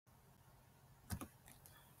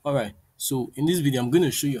All right. So in this video, I'm going to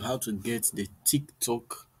show you how to get the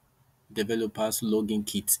TikTok developers login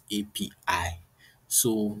kit API.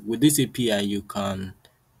 So with this API, you can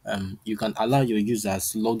allow your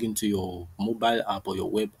users log into your mobile app or your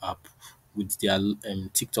web app with their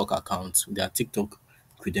TikTok account, their TikTok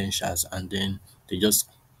credentials, and then they just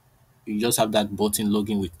you just have that button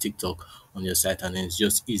login with TikTok on your site, and then it's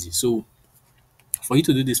just easy. So for you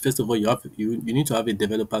to do this, first of all, you need to have a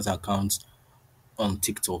developers account on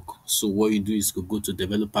TikTok. So what you do is go to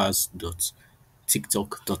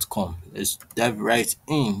developers.tiktok.com. Let's dive right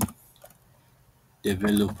in.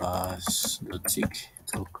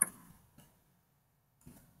 Developers.tiktok.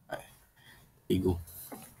 There you go.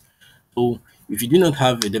 So if you do not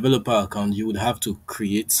have a developer account, you would have to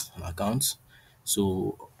create an account.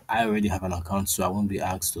 So I already have an account, so I won't be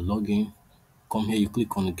asked to log in. Come here, you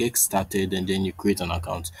click on get started, and then you create an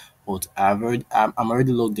account. But I'm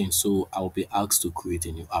already logged in, so I'll be asked to create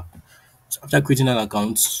a new app. So after creating an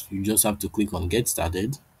account, you just have to click on get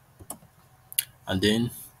started, and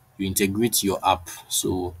then you integrate your app.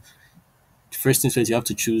 So first things first, you have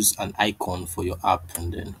to choose an icon for your app,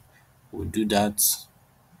 and then we'll do that.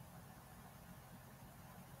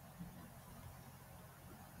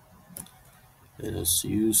 Let us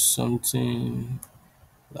use something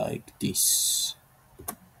like this.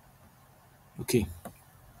 Okay,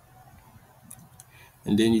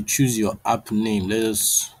 and then you choose your app name.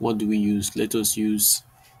 What do we use? Let us use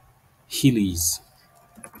Heelys,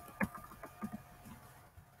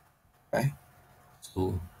 right?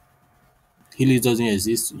 So Heelys doesn't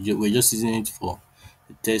exist. We're just using it for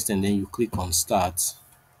the test, and then you click on start.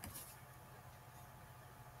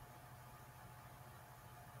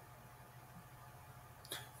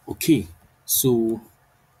 Okay, so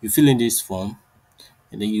you fill in this form,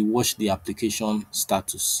 and then you watch the application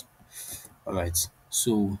status. All right.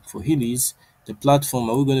 So for Heelys, the platform,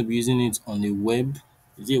 are we going to be using it on a web?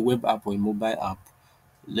 Is it a web app or a mobile app?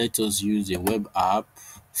 Let us use a web app.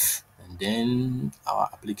 And then our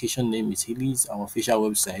application name is Heelys, our official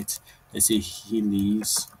website. Let's say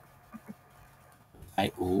Heelys.io.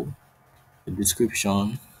 The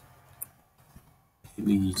description,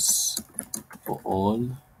 Heelys for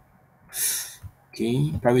all.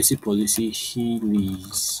 Okay. Privacy policy,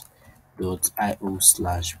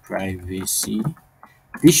 Heelys.io/privacy.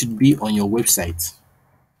 This should be on your website.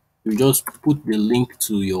 You just put the link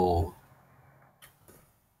to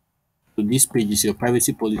this page is your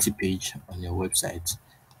privacy policy page on your website.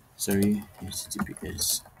 Sorry,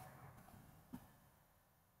 HTTPS.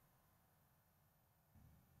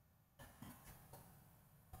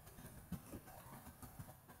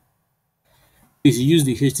 Please use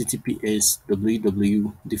the HTTPS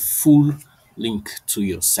www, the full link to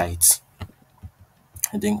your site.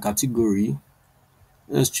 And then category.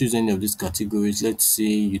 Let's choose any of these categories. Let's say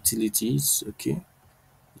utilities. Okay.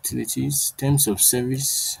 Utilities, terms of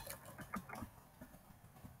service,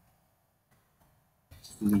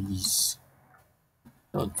 please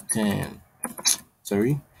dot term.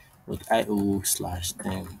 Sorry, dot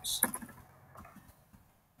io/terms.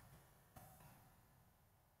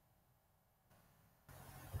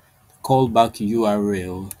 Callback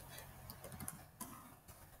URL.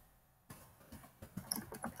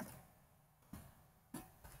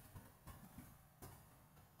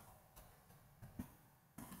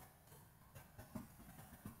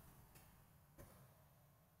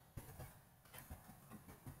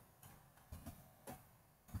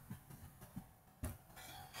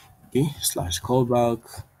 Okay, slash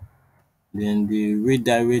callback. Then the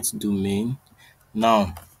redirect domain.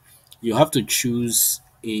 Now you have to choose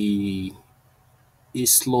a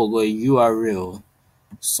slug or a URL,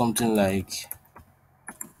 something like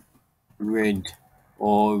red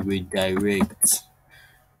or redirect,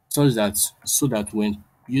 so that when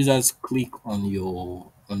users click on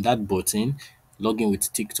that button, login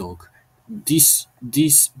with TikTok, this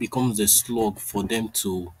becomes the slug for them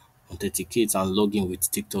to authenticate and log in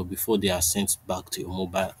with TikTok before they are sent back to your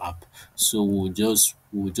mobile app. So we'll just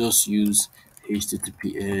use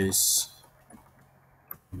https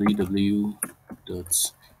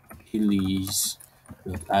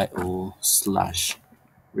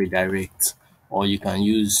www.heelys.io/redirect, or you can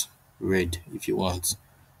use red if you want.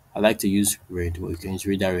 I like to use red, but you can use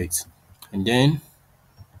redirect. And then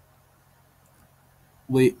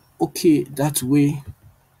wait, okay, that way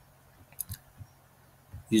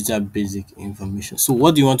user basic information. So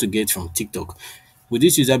what do you want to get from TikTok? With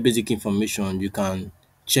this user basic information, you can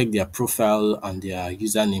check their profile and their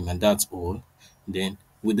username, and that's all. Then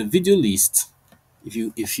with the video list, if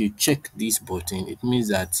you check this button, it means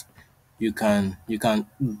that you can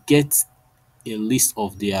get a list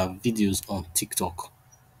of their videos on TikTok.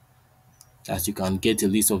 that you can get a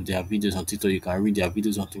list of their videos on TikTok, you can read their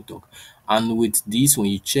videos on TikTok. And with this, when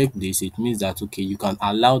you check this, it means that okay, you can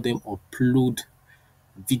allow them upload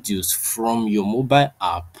videos from your mobile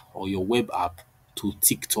app or your web app to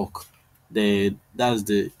TikTok. That's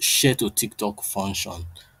the share to TikTok function.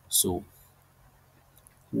 So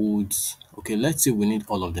would okay, let's say we need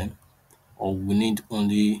all of them or we need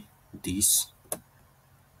only this.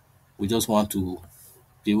 We just want to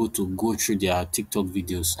be able to go through their TikTok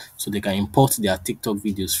videos so they can import their TikTok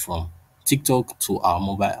videos from TikTok to our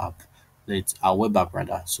mobile app. Let's our web app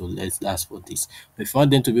rather. So let's ask for this. If you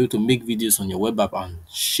want them to be able to make videos on your web app and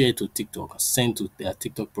share to TikTok, send to their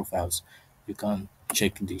TikTok profiles, you can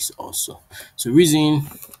check this also. So reason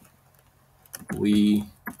we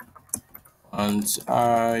want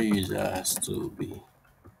our users to be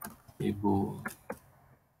able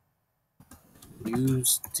to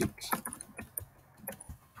use TikTok,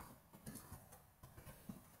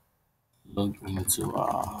 log into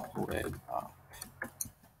our web app.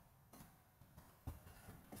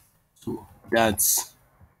 So that's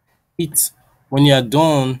it. When you are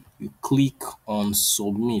done, you click on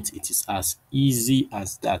submit. It is as easy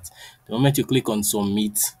as that. The moment you click on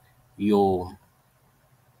submit, your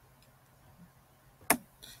the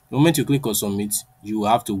moment you click on submit, you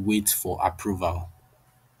have to wait for approval.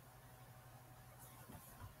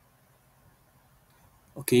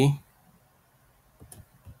 Okay.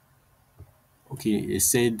 Okay, it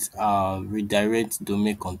said redirect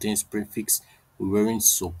domain contains prefix. We weren't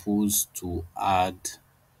supposed to add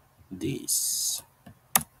this.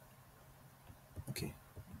 Okay,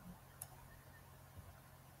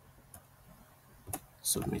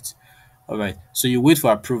 submit. All right, so you wait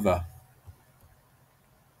for approval.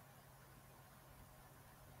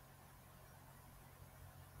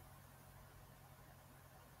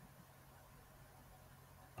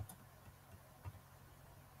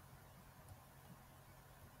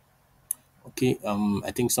 Okay,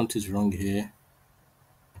 I think something's wrong here.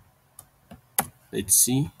 Let's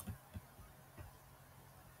see.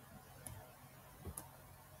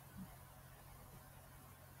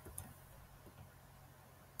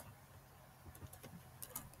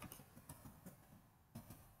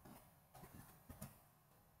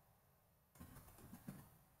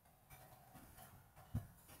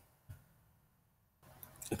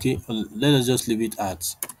 Okay, let us just leave it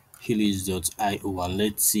at heelys.io and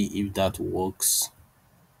let's see if that works.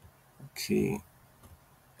 Okay.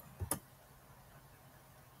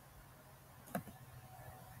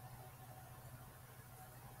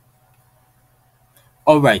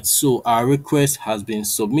 All right, so our request has been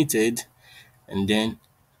submitted, and then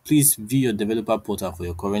please view your developer portal for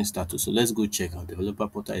your current status. So let's go check. Our developer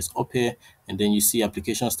portal is up here, and then you see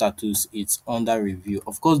application status, it's under review.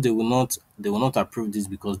 Of course, they will not approve this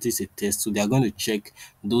because this is a test, so they are going to check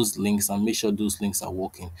those links and make sure those links are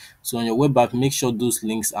working. So on your web app, make sure those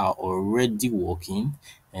links are already working,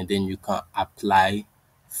 and then you can apply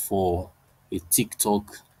for a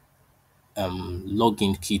TikTok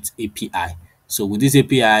login kit API. So with this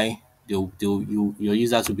API, your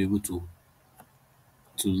users will be able to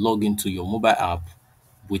log into your mobile app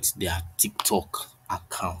with their TikTok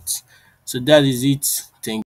account. So that is it.